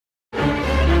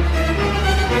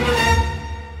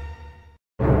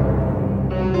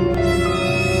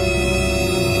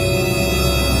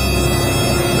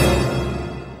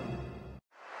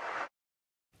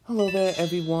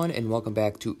everyone, and welcome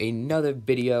back to another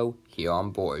video here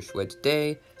on Borscht, where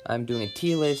today I'm doing a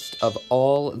tier list of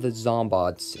all the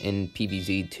Zombots in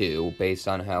PvZ2 based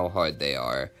on how hard they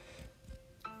are.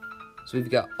 So we've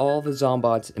got all the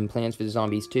Zombots and Plants for the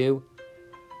Zombies 2,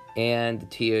 and the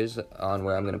tiers on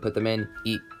where I'm going to put them in.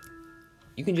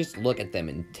 You can just look at them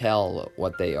and tell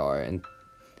what they are, and,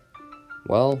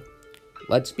 well,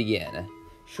 let's begin.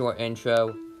 Short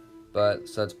intro. So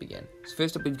let's begin. So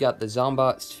first up, we've got the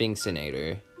Zombot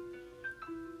Sphinxinator.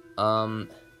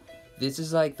 This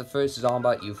is like the first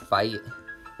Zombot you fight.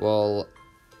 Well,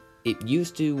 it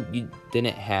used to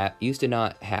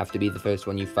not have to be the first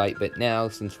one you fight, but now,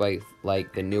 since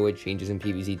like the newer changes in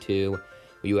PvZ2, where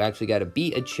you actually gotta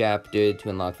beat a chapter to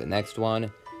unlock the next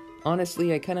one.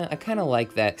 Honestly, I kinda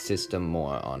like that system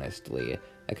more, honestly.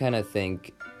 I kinda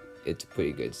think it's a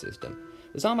pretty good system.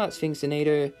 The Zombot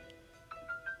Sphinxinator,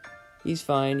 he's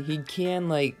fine. He can,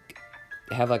 like,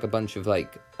 have, like, a bunch of,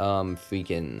 like,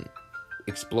 freaking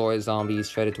explorer zombies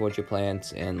try to torture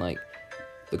plants, and, like,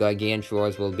 the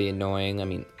Gargantuars will be annoying. I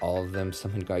mean, all of them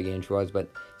summon Gargantuars, but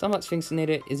Zombot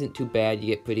Sphinxinator isn't too bad.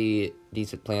 You get pretty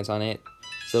decent plants on it,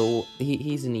 so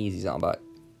he's an easy Zombot.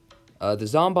 The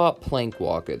Zombot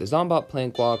Plankwalker. The Zombot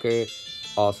Plankwalker,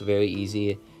 also very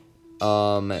easy.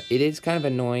 It is kind of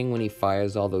annoying when he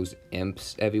fires all those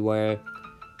imps everywhere.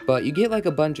 But you get, like,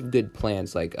 a bunch of good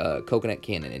plants, like Coconut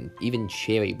Cannon and even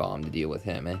Cherry Bomb to deal with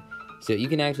him. So you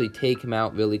can actually take him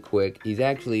out really quick. He's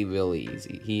actually really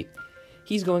easy.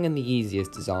 He's going in the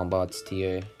easiest Zombots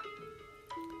tier.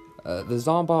 The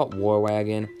Zombot War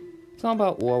Wagon.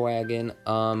 Zombot War Wagon,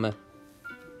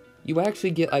 you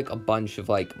actually get, like, a bunch of,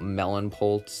 like, melon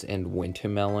pults and winter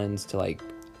melons to, like,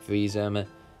 freeze them.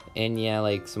 And yeah,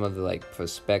 like, some of the, like,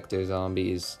 prospector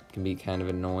zombies can be kind of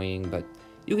annoying, but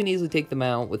you can easily take them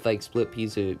out with, like, split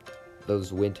peas of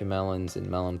those winter melons and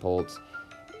melon pults.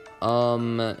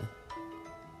 And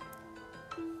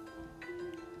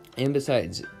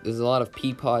besides, there's a lot of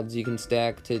pea pods you can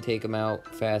stack to take them out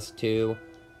fast, too.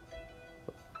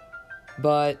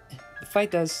 But the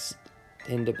fight does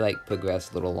tend to, like,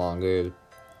 progress a little longer.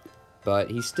 But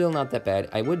he's still not that bad.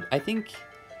 I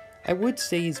would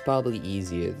say he's probably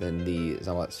easier than the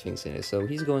Zombot Sphinxinator, so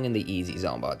he's going in the easy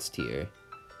Zombots tier.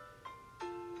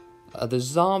 The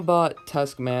Zombot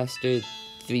Tuskmaster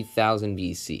 3000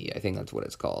 BC, I think that's what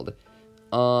it's called,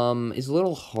 is a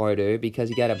little harder because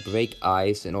you gotta break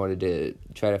ice in order to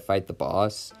try to fight the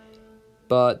boss.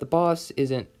 But the boss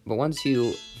isn't, but once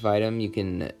you fight him, you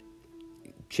can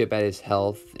chip at his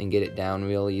health and get it down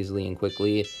real easily and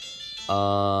quickly.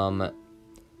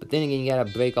 But then again, you gotta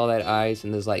break all that ice,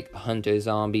 and there's, like, hunter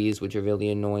zombies, which are really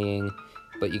annoying.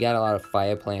 But you got a lot of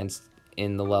fire plants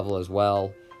in the level as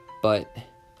well. But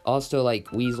also,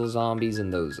 like, weasel zombies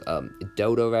and those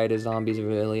dodo rider zombies are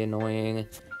really annoying.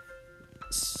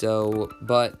 So,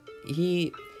 but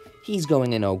he's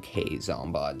going in okay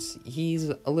Zombots. He's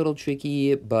a little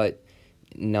tricky, but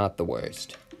not the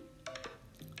worst.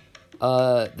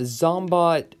 The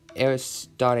Zombot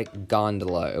Aerostatic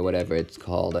Gondola, or whatever it's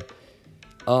called,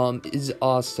 is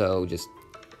also just,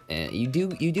 you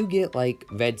do get, like,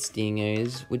 red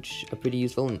stingers, which are pretty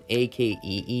useful, and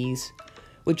AKEs,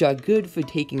 which are good for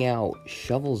taking out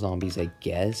shovel zombies, I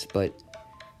guess, but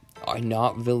are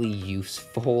not really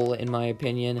useful, in my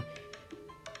opinion.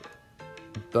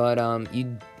 But,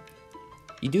 you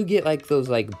do get, like, those,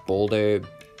 like, boulder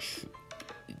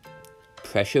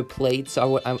pressure plates.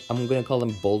 I'm gonna call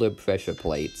them boulder pressure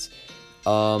plates.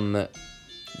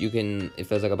 You can, if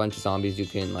there's, like, a bunch of zombies, you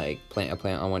can, like, plant a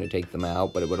plant on one to take them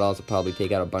out, but it would also probably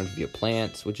take out a bunch of your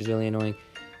plants, which is really annoying.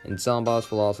 And some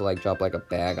boss will also, like, drop, like, a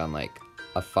bag on, like,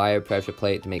 a fire pressure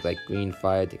plate to make, like, green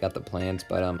fire, take out the plants.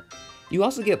 But you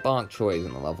also get bonk choys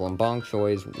in the level, and bonk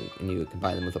choys, and you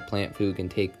combine them with a plant food, can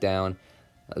take down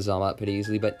a Zombot pretty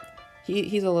easily. But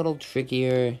he's a little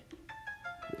trickier,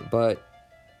 but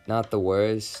not the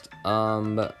worst.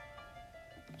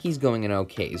 He's going in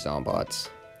okay Zombots.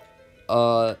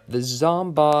 The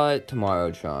Zombot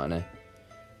Tomorrowtron.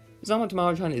 Zombot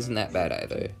Tomorrowtron isn't that bad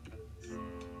either.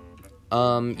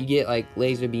 You get, like,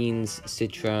 laser beans,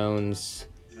 citrons.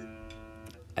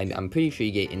 I'm pretty sure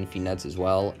you get infi nuts as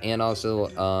well, and also,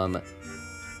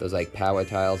 those, like, power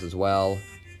tiles as well.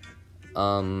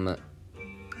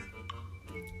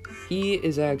 He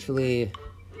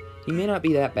may not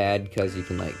be that bad, because you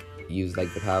can, like, use,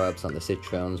 like, the power-ups on the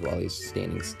citrons while he's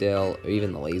standing still, or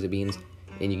even the laser beans,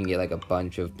 and you can get, like, a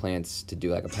bunch of plants to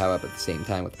do, like, a power-up at the same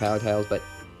time with the power tiles, but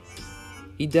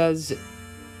he does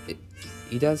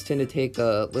tend to take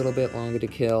a little bit longer to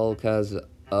kill because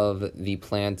of the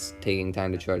plants taking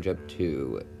time to charge up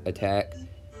to attack.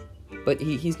 But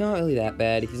he's not really that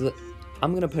bad.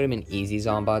 I'm gonna put him in easy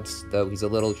Zombots, though he's a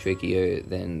little trickier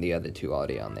than the other two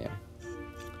already on there.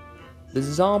 The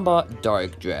Zombot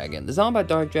Dark Dragon. The Zombot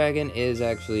Dark Dragon is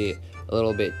actually a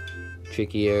little bit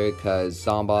trickier, because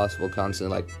Zombots will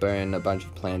constantly, like, burn a bunch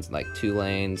of plants in, like, 2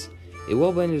 lanes. It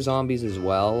will burn your zombies as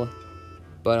well,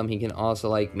 but, he can also,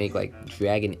 like, make, like,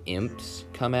 dragon imps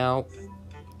come out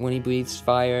when he breathes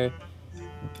fire.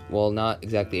 Well, not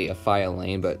exactly a fire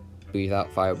lane, but breathe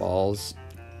out fireballs.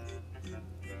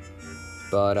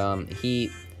 But, you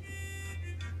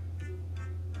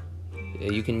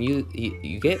can use,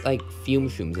 you get, like, fume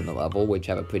shrooms in the level, which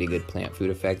have a pretty good plant food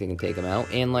effect and can take them out.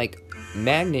 And, like,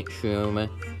 Magnet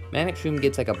Shroom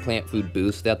gets, like, a plant food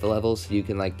boost at the level, so you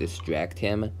can, like, distract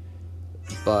him.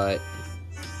 But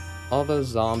all those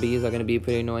zombies are gonna be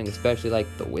pretty annoying, especially, like,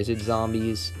 the wizard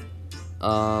zombies.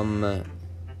 But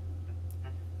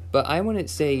I wouldn't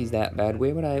say he's that bad.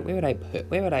 Where would I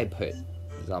put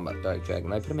Zombot Dark Dragon?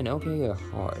 Would I put him in okay or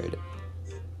hard?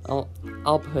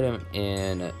 I'll put him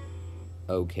in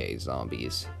okay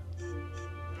zombies.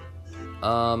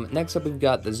 Next up we've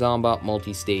got the Zombot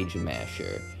Multi-Stage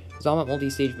Masher. Zombot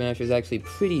Multi-Stage Masher is actually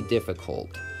pretty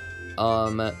difficult.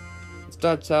 It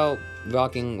starts out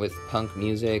rocking with punk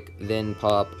music, then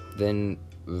pop, then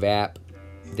rap,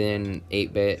 then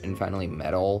 8-bit, and finally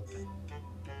metal.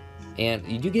 And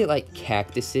you do get, like,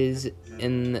 cactuses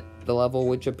in the level,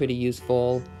 which are pretty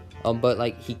useful. But,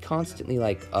 like, he constantly,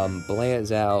 like,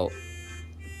 blares out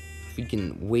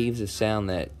freaking waves of sound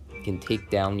that can take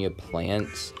down your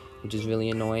plants, which is really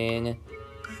annoying.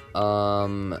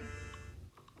 But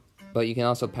you can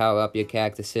also power up your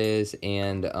cactuses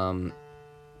and,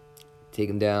 take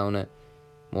them down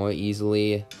more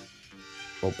easily.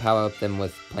 Well, power up them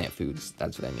with plant foods,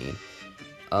 that's what I mean.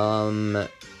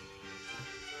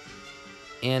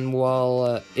 And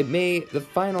while the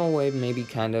final wave may be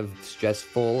kind of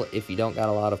stressful if you don't got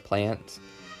a lot of plants,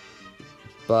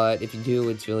 but if you do,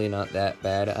 it's really not that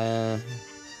bad.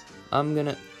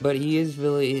 But he is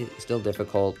really still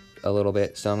difficult a little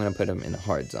bit, so I'm gonna put him in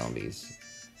hard zombies.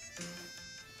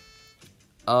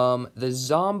 The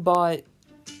Zombot,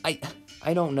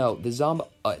 I don't know, the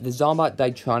Zombot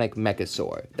Ditronic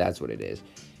Mechasaur, that's what it is.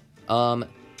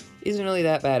 Isn't really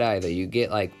that bad either. You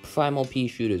get, like, Primal Pea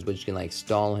Shooters, which can, like,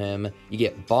 stall him. You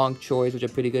get Bonk Choys, which are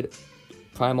pretty good.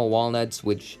 Primal Walnuts,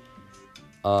 which,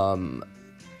 can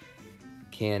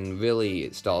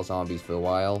really stall zombies for a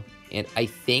while. And I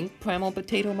think Primal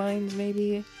Potato Mines,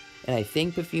 maybe? And I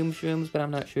think Perfume Shrooms, but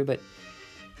I'm not sure. But,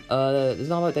 the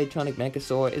Zombot Ditronic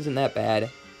Mechasaur isn't that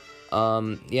bad.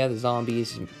 Yeah, the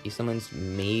zombies, he summons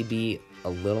maybe a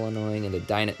little annoying. And the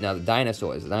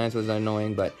dinosaurs are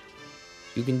annoying, but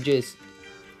you can just,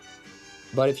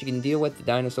 but if you can deal with the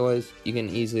dinosaurs, you can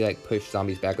easily, like, push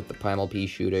zombies back with the Primal Pea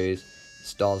Shooters,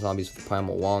 stall zombies with the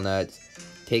Primal Walnuts,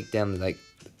 take down, like,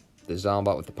 the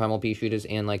Zombot with the Primal Pea Shooters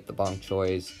and, like, the Bonk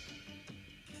Choys.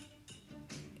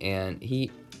 And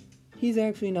he's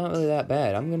actually not really that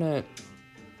bad. I'm gonna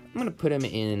put him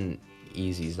in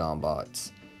easy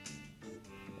Zombots.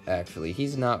 Actually,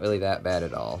 he's not really that bad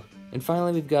at all. And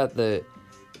finally, we've got the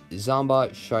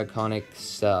Zombot Sharkonic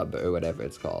Sub, or whatever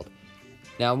it's called.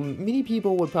 Now, many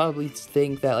people would probably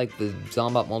think that, like, the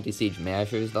Zombot Multi-Stage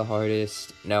Masher is the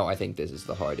hardest. No, I think this is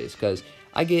the hardest, because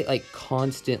I get, like,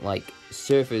 constant, like,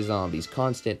 surfer zombies,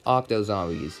 constant octo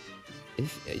zombies.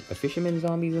 A fisherman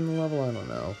zombies in the level? I don't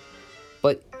know.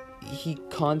 But he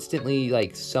constantly,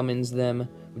 like, summons them,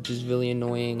 which is really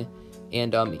annoying.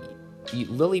 And,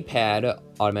 Lily Pad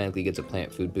automatically gets a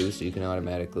plant food boost, so you can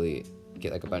automatically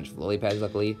get, like, a bunch of lily pads,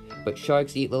 luckily. But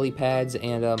sharks eat lily pads,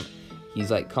 and he's,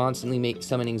 like, constantly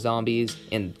summoning zombies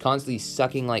and constantly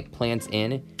sucking, like, plants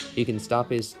in. You can stop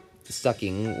his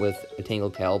sucking with a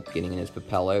tangled kelp getting in his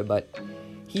propeller, but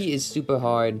he is super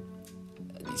hard.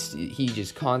 He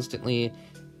just constantly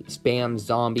spams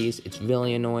zombies. It's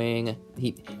really annoying.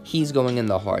 He's going in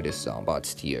the hardest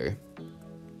Zombots tier.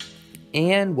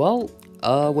 And, well,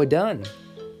 we're done.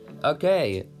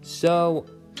 Okay, so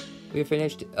we're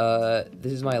finished.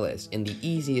 This is my list. In the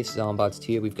easiest Zombots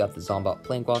tier, we've got the Zombot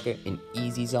Plankwalker. In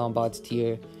easy Zombots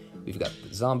tier, we've got the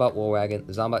Zombot Woolwagon,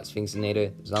 the Zombot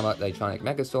Sphinxinator, the Zombot Ditronic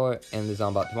Mechasaur, and the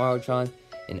Zombot Tomorrowtron.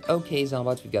 In okay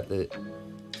Zombots, we've got the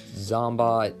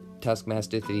Zombot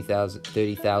Tuskmaster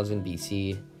 30,000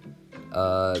 BC,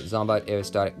 Zombot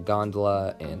Aristotic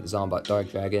Gondola, and Zombot Dark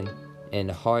Dragon. In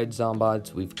hard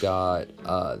Zombots, we've got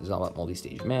Zombot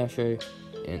Multi-Stage Masher.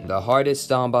 In the hardest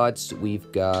Zombots, we've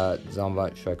got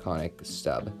Zombot Sharkonic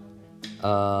Stub.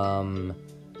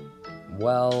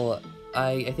 Well,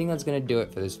 I think that's gonna do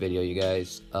it for this video, you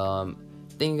guys. Thank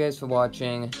you guys for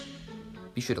watching.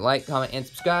 Be sure to like, comment, and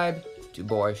subscribe to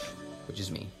Borscht, which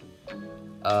is me.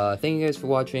 Thank you guys for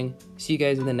watching. See you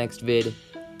guys in the next vid.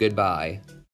 Goodbye.